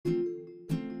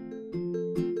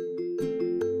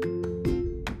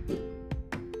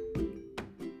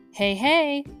Hey,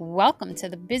 hey, welcome to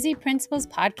the Busy Principals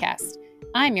Podcast.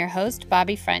 I'm your host,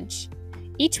 Bobby French.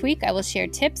 Each week, I will share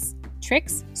tips,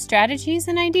 tricks, strategies,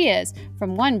 and ideas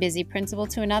from one busy principal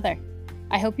to another.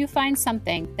 I hope you find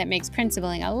something that makes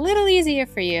principling a little easier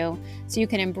for you so you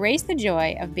can embrace the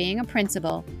joy of being a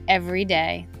principal every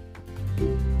day.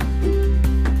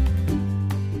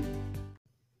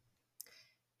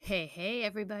 Hey,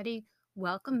 everybody.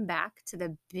 Welcome back to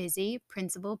the Busy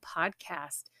Principal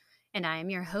Podcast. And I am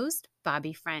your host,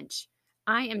 Bobby French.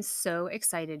 I am so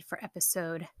excited for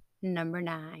episode number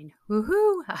 9.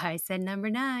 Woohoo! I said number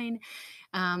 9.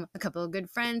 A couple of good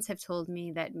friends have told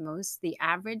me that the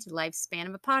average lifespan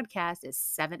of a podcast is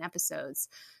 7 episodes.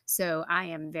 So I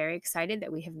am very excited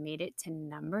that we have made it to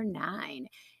number 9.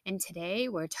 And today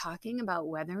we're talking about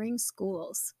weathering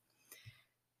schools.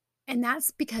 And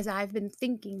that's because I've been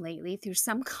thinking lately through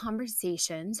some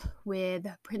conversations with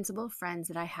principal friends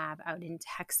that I have out in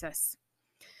Texas.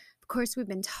 Of course, we've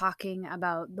been talking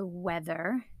about the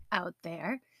weather out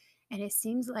there, and it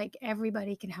seems like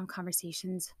everybody can have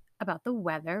conversations about the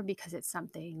weather because it's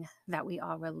something that we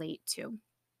all relate to.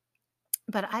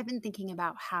 But I've been thinking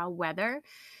about how weather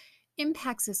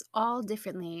impacts us all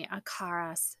differently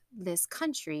across this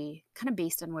country, kind of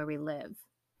based on where we live.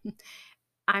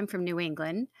 I'm from New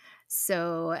England,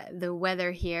 so the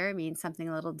weather here means something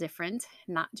a little different,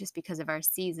 not just because of our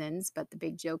seasons, but the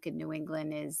big joke in New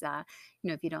England is,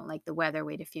 if you don't like the weather,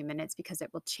 wait a few minutes because it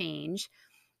will change.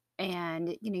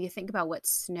 And, you think about what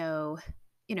snow,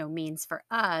 means for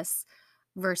us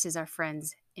versus our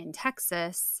friends in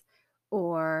Texas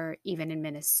or even in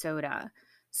Minnesota.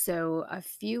 So a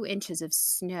few inches of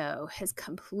snow has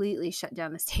completely shut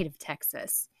down the state of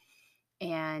Texas.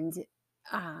 And,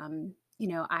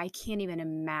 I can't even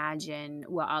imagine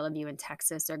what all of you in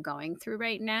Texas are going through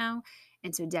right now.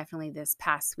 And so definitely this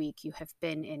past week, you have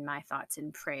been in my thoughts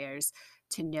and prayers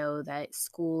to know that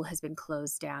school has been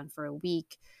closed down for a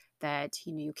week, that,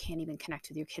 you can't even connect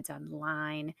with your kids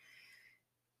online.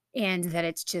 And that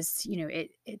it's just,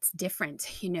 it's different,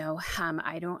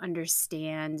 I don't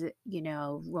understand,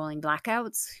 rolling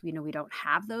blackouts. We don't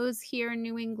have those here in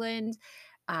New England.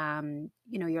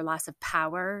 Your loss of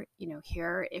power,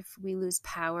 here, if we lose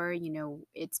power,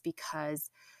 it's because,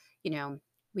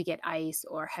 we get ice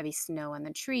or heavy snow on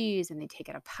the trees and they take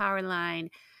out a power line,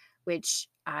 which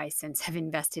I since have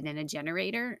invested in a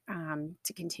generator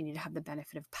to continue to have the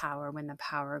benefit of power when the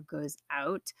power goes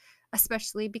out,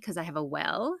 especially because I have a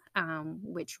well,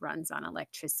 which runs on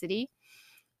electricity.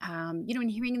 And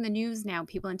hearing in the news now,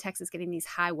 people in Texas getting these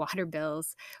high water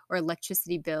bills or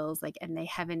electricity bills, and they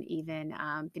haven't even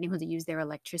been able to use their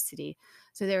electricity.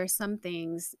 So there are some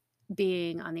things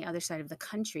being on the other side of the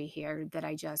country here that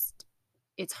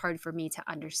it's hard for me to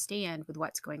understand with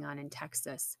what's going on in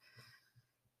Texas.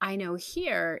 I know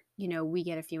here, we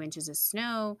get a few inches of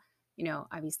snow,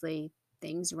 obviously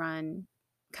things run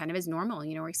kind of as normal.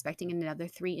 We're expecting another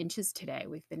 3 inches today.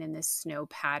 We've been in this snow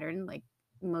pattern like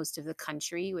most of the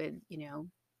country with,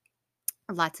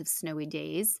 lots of snowy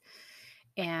days.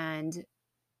 And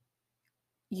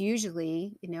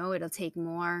usually, it'll take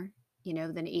more,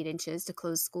 than 8 inches to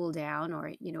close school down,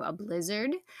 or, a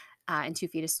blizzard and 2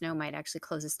 feet of snow might actually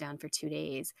close us down for 2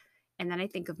 days. And then I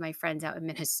think of my friends out in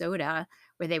Minnesota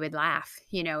where they would laugh,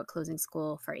 at closing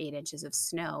school for 8 inches of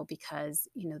snow because,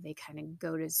 they kind of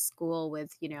go to school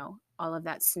with, all of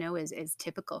that snow is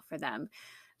typical for them.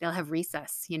 They'll have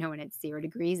recess, when it's 0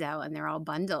 degrees out and they're all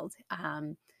bundled.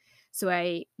 So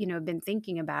I, have been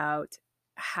thinking about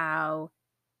how,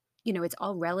 it's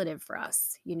all relative for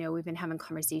us. We've been having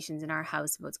conversations in our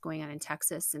house about what's going on in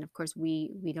Texas. And of course,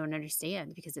 we don't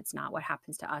understand because it's not what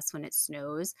happens to us when it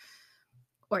snows.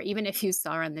 Or even if you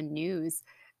saw on the news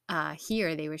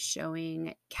here, they were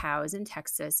showing cows in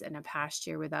Texas in a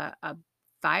pasture with a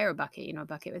fire bucket, a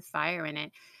bucket with fire in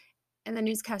it. And the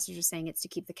newscasters are saying it's to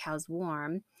keep the cows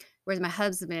warm. Whereas my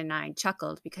husband and I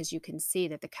chuckled because you can see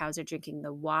that the cows are drinking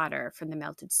the water from the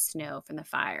melted snow from the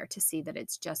fire to see that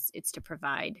it's to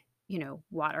provide,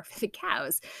 water for the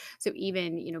cows. So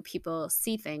even, people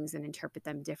see things and interpret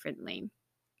them differently.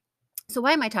 So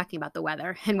why am I talking about the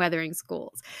weather and weathering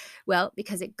schools? Well,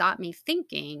 because it got me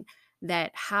thinking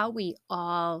that how we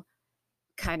all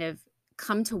kind of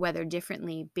come to weather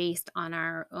differently based on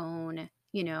our own,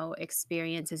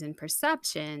 experiences and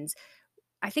perceptions.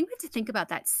 I think we have to think about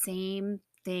that same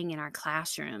thing in our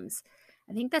classrooms.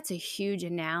 I think that's a huge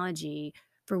analogy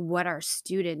for what our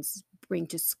students bring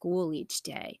to school each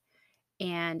day.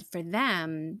 And for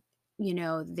them,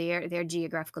 their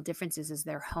geographical differences is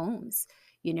their homes,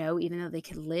 even though they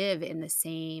could live in the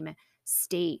same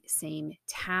state, same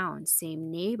town, same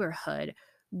neighborhood,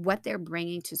 what they're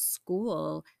bringing to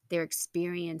school their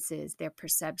experiences, their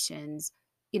perceptions,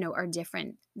 are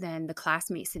different than the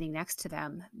classmate sitting next to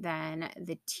them, than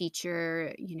the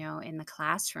teacher, in the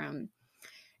classroom.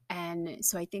 And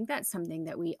so I think that's something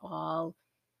that we all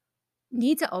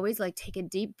need to always like take a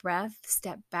deep breath,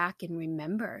 step back, and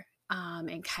remember,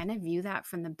 and kind of view that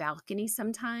from the balcony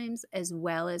sometimes, as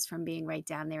well as from being right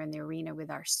down there in the arena with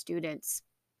our students.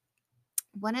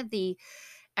 One of the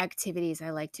activities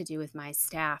I like to do with my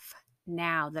staff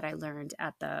now that I learned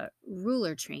at the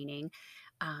ruler training,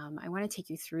 I want to take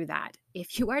you through that.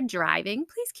 If you are driving,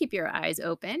 please keep your eyes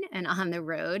open and on the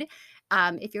road.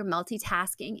 If you're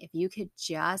multitasking, if you could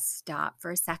just stop for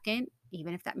a second,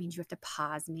 even if that means you have to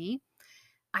pause me,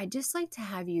 I'd just like to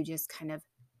have you just kind of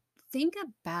think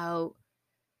about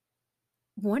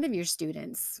one of your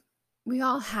students. We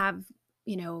all have,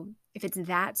 if it's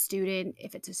that student,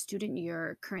 if it's a student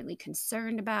you're currently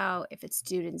concerned about, if it's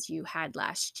students you had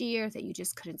last year that you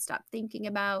just couldn't stop thinking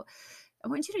about, I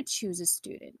want you to choose a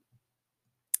student.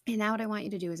 And now what I want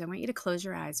you to do is I want you to close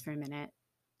your eyes for a minute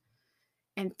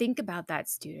and think about that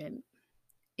student.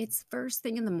 It's first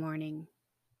thing in the morning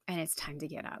and it's time to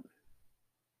get up.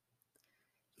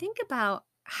 Think about,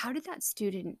 how did that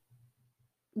student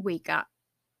wake up?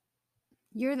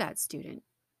 You're that student.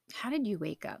 How did you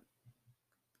wake up?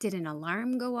 Did an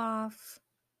alarm go off?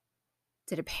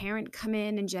 Did a parent come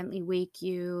in and gently wake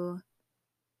you?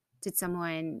 Did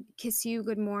someone kiss you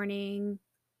good morning?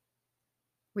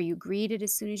 Were you greeted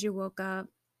as soon as you woke up?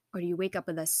 Or do you wake up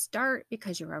with a start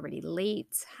because you're already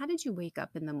late? How did you wake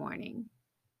up in the morning?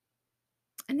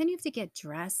 And then you have to get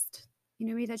dressed.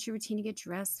 Maybe that's your routine to get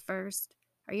dressed first.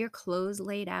 Are your clothes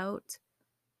laid out?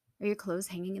 Are your clothes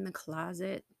hanging in the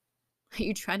closet? Are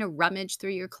you trying to rummage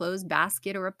through your clothes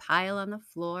basket or a pile on the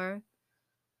floor?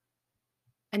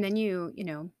 And then you're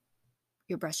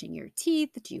brushing your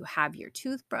teeth. Do you have your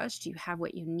toothbrush? Do you have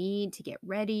what you need to get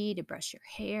ready to brush your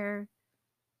hair?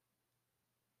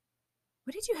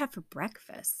 What did you have for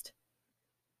breakfast?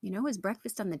 Was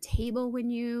breakfast on the table when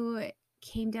you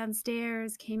came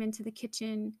downstairs, came into the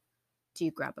kitchen? Do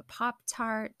you grab a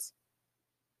Pop-Tart?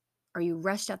 Are you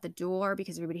rushed out the door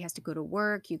because everybody has to go to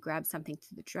work? You grab something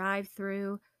through the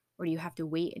drive-through? Or do you have to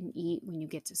wait and eat when you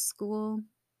get to school?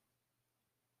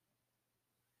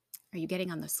 Are you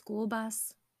getting on the school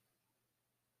bus?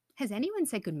 Has anyone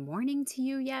said good morning to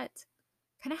you yet?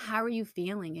 Kind of how are you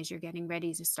feeling as you're getting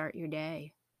ready to start your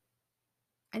day?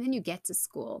 And then you get to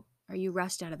school. Are you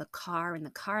rushed out of the car in the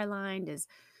car line? Does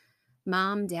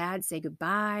mom, dad say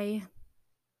goodbye?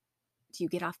 Do you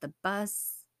get off the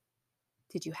bus?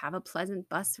 Did you have a pleasant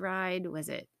bus ride? Was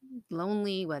it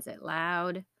lonely? Was it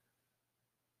loud?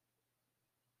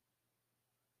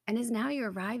 And as now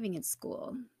you're arriving at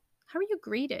school, how are you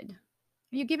greeted?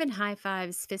 Are you given high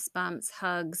fives, fist bumps,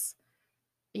 hugs?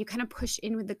 Are you kind of pushed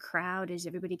in with the crowd as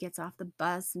everybody gets off the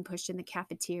bus and pushed in the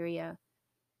cafeteria,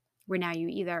 where now you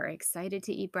either are excited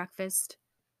to eat breakfast,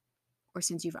 or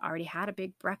since you've already had a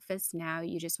big breakfast, now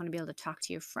you just want to be able to talk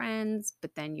to your friends,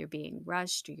 but then you're being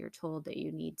rushed or you're told that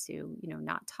you need to,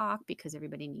 not talk because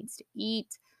everybody needs to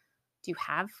eat. Do you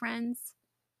have friends?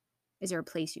 Is there a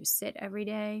place you sit every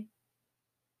day?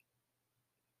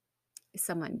 Is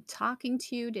someone talking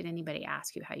to you? Did anybody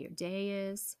ask you how your day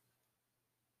is?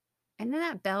 And then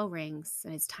that bell rings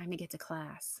and it's time to get to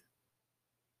class.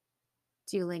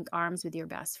 Do you link arms with your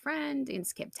best friend and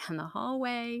skip down the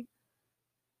hallway?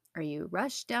 Are you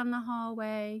rushed down the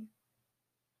hallway?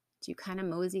 Do you kind of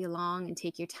mosey along and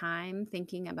take your time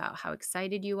thinking about how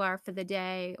excited you are for the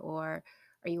day? Or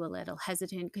are you a little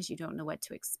hesitant because you don't know what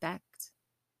to expect?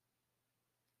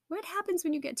 What happens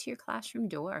when you get to your classroom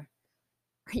door?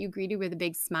 Are you greeted with a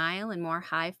big smile and more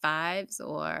high fives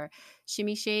or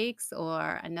shimmy shakes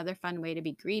or another fun way to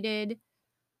be greeted?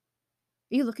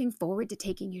 Are you looking forward to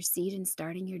taking your seat and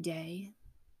starting your day?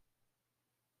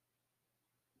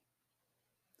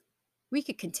 We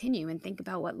could continue and think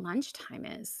about what lunchtime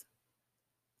is.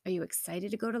 Are you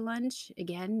excited to go to lunch?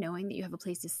 Again, knowing that you have a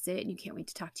place to sit and you can't wait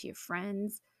to talk to your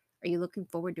friends. Are you looking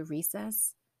forward to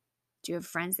recess? Do you have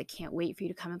friends that can't wait for you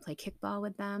to come and play kickball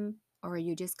with them? Or are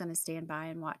you just going to stand by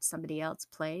and watch somebody else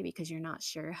play because you're not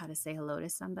sure how to say hello to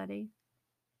somebody?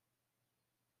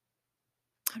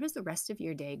 How does the rest of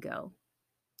your day go?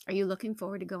 Are you looking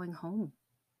forward to going home?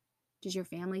 Does your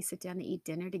family sit down to eat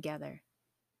dinner together?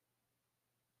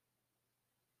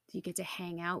 Do you get to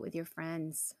hang out with your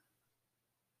friends?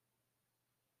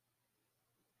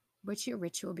 What's your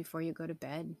ritual before you go to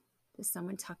bed? Does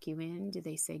someone tuck you in? Do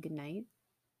they say goodnight?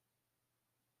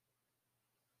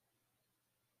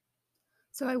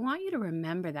 So I want you to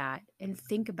remember that and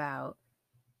think about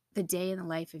the day in the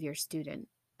life of your student,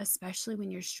 especially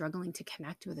when you're struggling to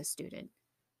connect with a student.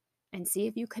 and see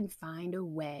if you can find a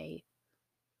way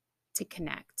to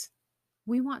connect.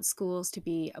 We want schools to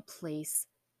be a place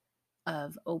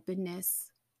of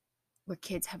openness where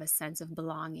kids have a sense of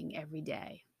belonging every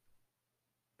day.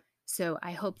 So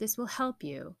I hope this will help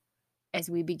you as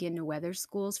we begin to weather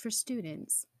schools for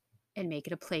students and make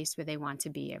it a place where they want to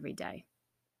be every day.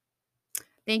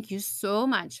 Thank you so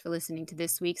much for listening to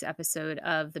this week's episode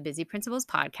of the Busy Principals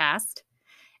podcast,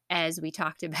 as we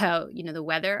talked about, the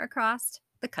weather across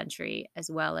the country, as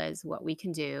well as what we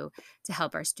can do to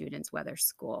help our students weather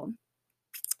school.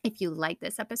 If you like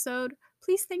this episode,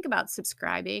 please think about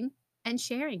subscribing and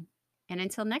sharing. And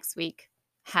until next week,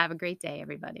 have a great day,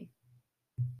 everybody.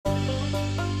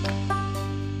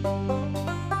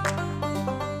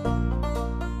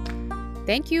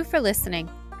 Thank you for listening.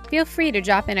 Feel free to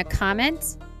drop in a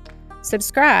comment,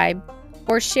 subscribe,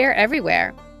 or share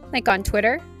everywhere, like on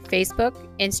Twitter, Facebook,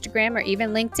 Instagram, or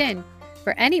even LinkedIn,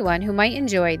 for anyone who might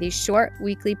enjoy these short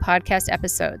weekly podcast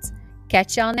episodes.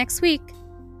 Catch y'all next week.